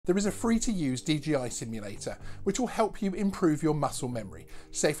There is a free-to-use DJI Simulator, which will help you improve your muscle memory,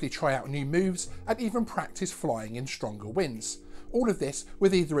 safely try out new moves, and even practice flying in stronger winds. All of this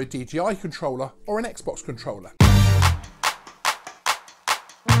with either a DJI controller or an Xbox controller.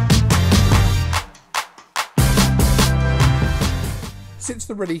 Since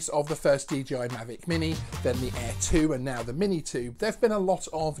the release of the first DJI Mavic Mini, then the Air 2 and now the Mini 2, there have been a lot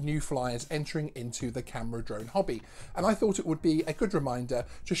of new flyers entering into the camera drone hobby, and I thought it would be a good reminder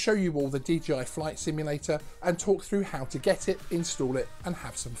to show you all the DJI Flight Simulator and talk through how to get it, install it and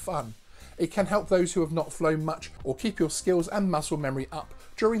have some fun. It can help those who have not flown much or keep your skills and muscle memory up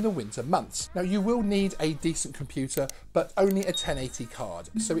during the winter months. Now you will need a decent computer, but only a 1080 card,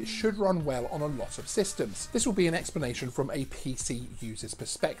 so it should run well on a lot of systems. This will be an explanation from a PC user's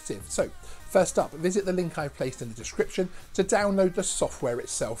perspective. So first up, visit the link I've placed in the description to download the software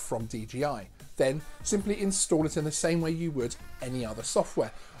itself from DJI. Then simply install it in the same way you would any other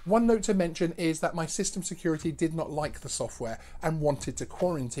software. One note to mention is that my system security did not like the software and wanted to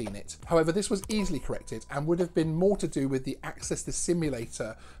quarantine it. However, this was easily corrected and would have been more to do with the access the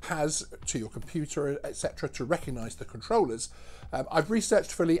simulator has to your computer, etc., to recognize the controllers. I've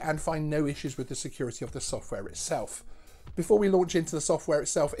researched fully and find no issues with the security of the software itself. Before we launch into the software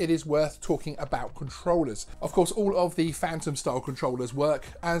itself, it is worth talking about controllers. Of course, all of the Phantom style controllers work,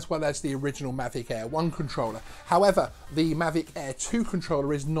 as well as the original Mavic Air 1 controller. However, the Mavic Air 2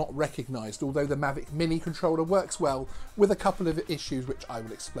 controller is not recognised, although the Mavic Mini controller works well, with a couple of issues which I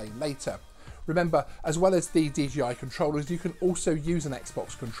will explain later. Remember, as well as the DJI controllers, you can also use an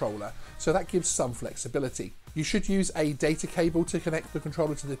Xbox controller, so that gives some flexibility. You should use a data cable to connect the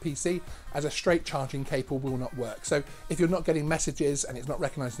controller to the PC, as a straight charging cable will not work. So if you're not getting messages and it's not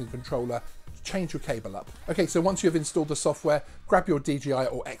recognising the controller, change your cable up. Okay, so once you've installed the software, grab your DJI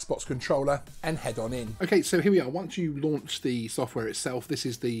or Xbox controller and head on in. Okay, so here we are. Once you launch the software itself, this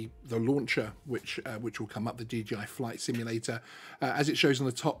is the launcher which will come up, the DJI Flight Simulator. As it shows on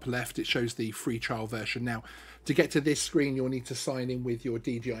the top left, it shows the free trial version. Now, to get to this screen, you'll need to sign in with your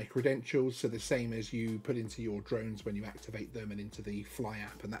DJI credentials, so the same as you put into your drones when you activate them and into the Fly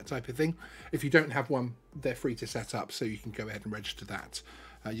app and that type of thing. If you don't have one, they're free to set up, so you can go ahead and register that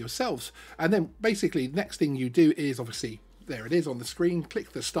yourselves. And then basically next thing you do is, obviously there it is on the screen,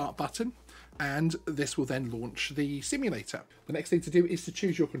 click the start button and this will then launch the simulator. The next thing to do is to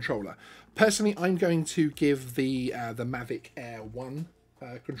choose your controller. Personally, I'm going to give the Mavic Air 1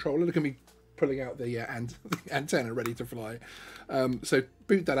 controller. Look at me pulling out the antenna ready to fly. So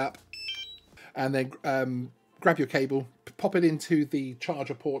boot that up and then grab your cable, pop it into the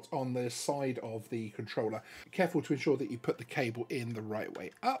charger port on the side of the controller. Be careful to ensure that you put the cable in the right way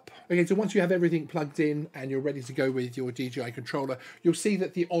up. Okay, so once you have everything plugged in and you're ready to go with your DJI controller, you'll see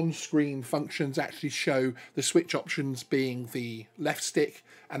that the on-screen functions actually show the switch options being the left stick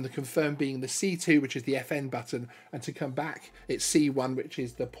and the confirm being the C2, which is the FN button, and to come back, it's C1, which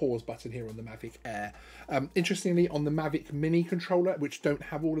is the pause button here on the Mavic Air. Interestingly, on the Mavic Mini controller, which don't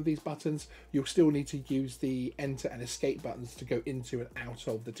have all of these buttons, you'll still need to use the enter and escape buttons to go into and out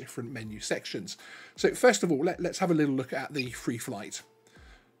of the different menu sections. So first of all, let's have a little look at the Freeflight.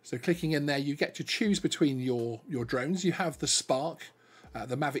 So clicking in there, you get to choose between your drones. You have the Spark,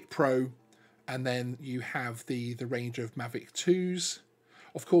 the Mavic Pro, and then you have the range of Mavic 2s.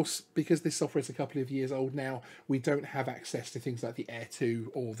 Of course, because this software is a couple of years old now, we don't have access to things like the Air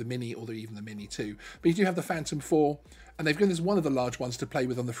 2 or the Mini or even the Mini 2. But you do have the Phantom 4, and they've given us one of the large ones to play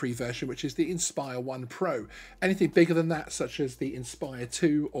with on the free version, which is the Inspire 1 Pro. Anything bigger than that, such as the Inspire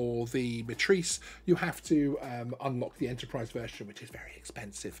 2 or the Matrice, you have to unlock the Enterprise version, which is very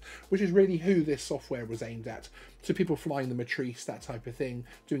expensive, which is really who this software was aimed at. So people flying the Matrice, that type of thing,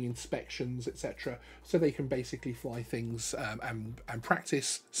 doing inspections, etc., so they can basically fly things and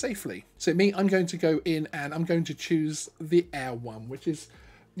practice safely. So me, I'm going to go in and I'm going to choose the Air 1, which is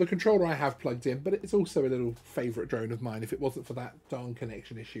the controller I have plugged in, but it's also a little favourite drone of mine. If it wasn't for that darn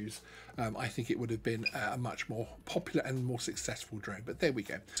connection issues, I think it would have been a much more popular and more successful drone, but there we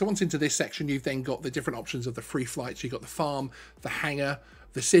go. So once into this section, you've then got the different options of the free flights. You've got the farm, the hangar,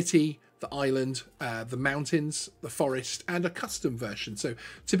 the city, the island, the mountains, the forest, and a custom version. So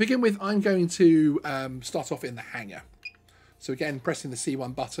to begin with, I'm going to start off in the hangar. So again, pressing the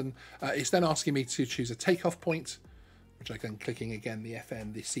C1 button, it's then asking me to choose a takeoff point, which I can clicking again the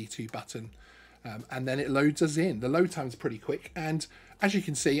FN, the C2 button, and then it loads us in. The load time's pretty quick, and as you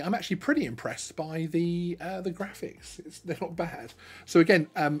can see, I'm actually pretty impressed by the graphics. They're not bad. So again,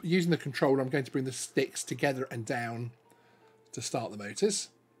 using the controller, I'm going to bring the sticks together and down to start the motors.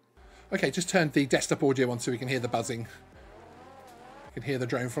 Okay, just turned the desktop audio on so we can hear the buzzing. You can hear the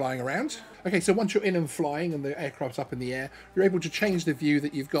drone flying around. Okay, so once you're in and flying and the aircraft's up in the air, you're able to change the view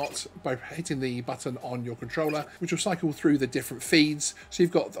that you've got by hitting the button on your controller, which will cycle through the different feeds. So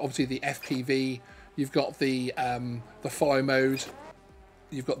you've got obviously the FPV, you've got the follow mode,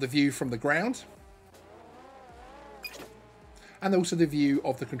 you've got the view from the ground, and also the view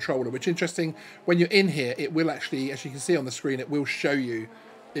of the controller, which is interesting. When you're in here, it will actually, as you can see on the screen, it will show you,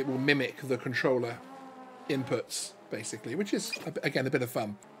 it will mimic the controller inputs, basically, which is, again, a bit of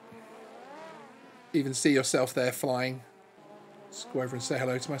fun. Even see yourself there flying. Let's go over and say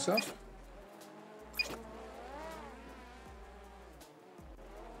hello to myself.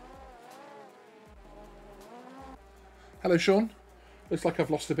 Hello, Sean. Looks like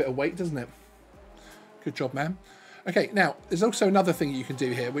I've lost a bit of weight, doesn't it? Good job, man. Okay, now, there's also another thing you can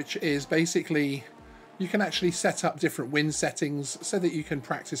do here, which is basically you can actually set up different wind settings so that you can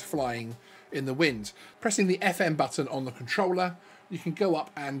practice flying in the wind. Pressing the FM button on the controller, you can go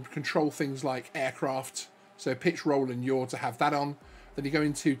up and control things like aircraft, so pitch, roll and yaw to have that on. Then you go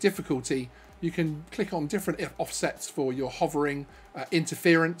into difficulty, you can click on different offsets for your hovering,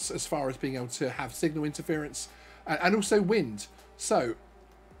 interference as far as being able to have signal interference, and also wind. So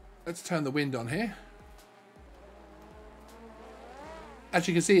let's turn the wind on here. As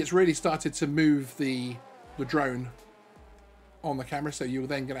you can see, it's really started to move the drone on the camera, so you're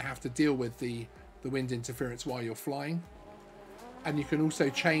then going to have to deal with the wind interference while you're flying. And you can also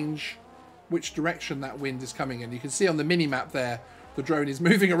change which direction that wind is coming in. You can see on the mini map there, the drone is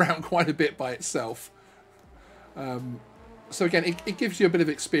moving around quite a bit by itself. So again, it gives you a bit of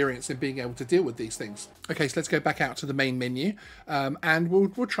experience in being able to deal with these things. Okay, so let's go back out to the main menu, and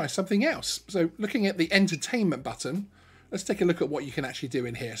we'll try something else. So looking at the entertainment button, let's take a look at what you can actually do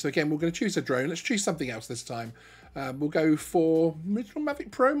in here. So again, we're going to choose a drone. Let's choose something else this time. We'll go for original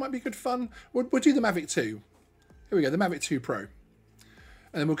Mavic Pro, might be good fun. We'll do the Mavic 2. Here we go, the Mavic 2 Pro.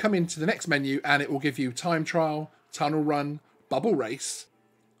 And then we'll come into the next menu and it will give you time trial, tunnel run, bubble race.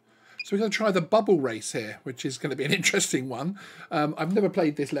 So we're going to try the bubble race here, which is going to be an interesting one. I've never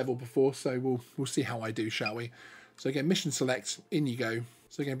played this level before, so we'll see how I do, shall we? So again, mission select, in you go.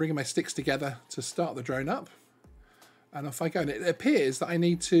 So again, bringing my sticks together to start the drone up. And off I go. And it appears that I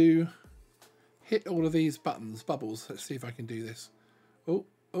need to hit all of these buttons, bubbles. Let's see if I can do this. Oh,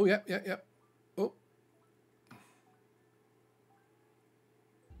 yep. Oh.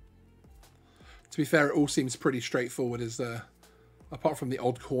 To be fair, it all seems pretty straightforward, as apart from the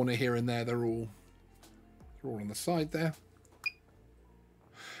odd corner here and there, they're all on the side there.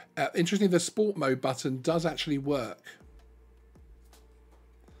 Interestingly, the sport mode button does actually work.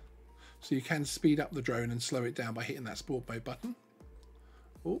 So you can speed up the drone and slow it down by hitting that sport mode button.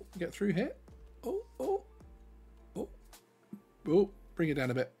 Oh, get through here. Oh. Bring it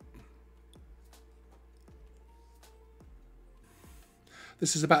down a bit.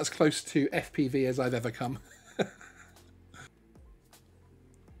 This is about as close to FPV as I've ever come.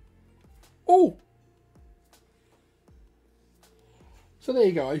 Oh! So there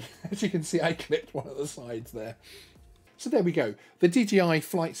you go. As you can see, I clipped one of the sides there. So there we go. The DJI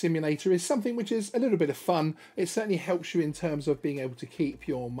Flight Simulator is something which is a little bit of fun. It certainly helps you in terms of being able to keep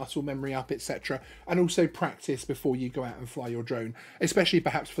your muscle memory up, etc. And also practice before you go out and fly your drone, especially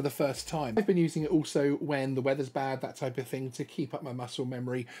perhaps for the first time. I've been using it also when the weather's bad, that type of thing, to keep up my muscle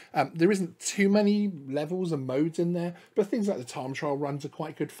memory. There isn't too many levels and modes in there, but things like the time trial runs are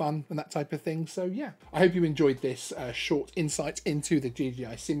quite good fun and that type of thing. So yeah, I hope you enjoyed this short insight into the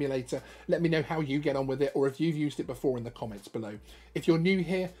DJI Simulator. Let me know how you get on with it, or if you've used it before in the comments below. If you're new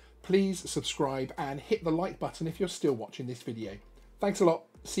here, please subscribe and hit the like button if you're still watching this video. Thanks a lot.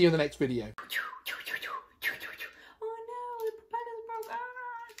 See you in the next video. Oh no, the propeller's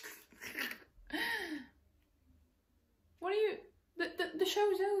broke. What are you... The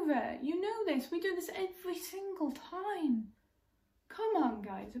show's over. You know this. We do this every single time. Come on,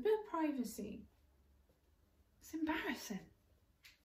 guys. A bit of privacy. It's embarrassing.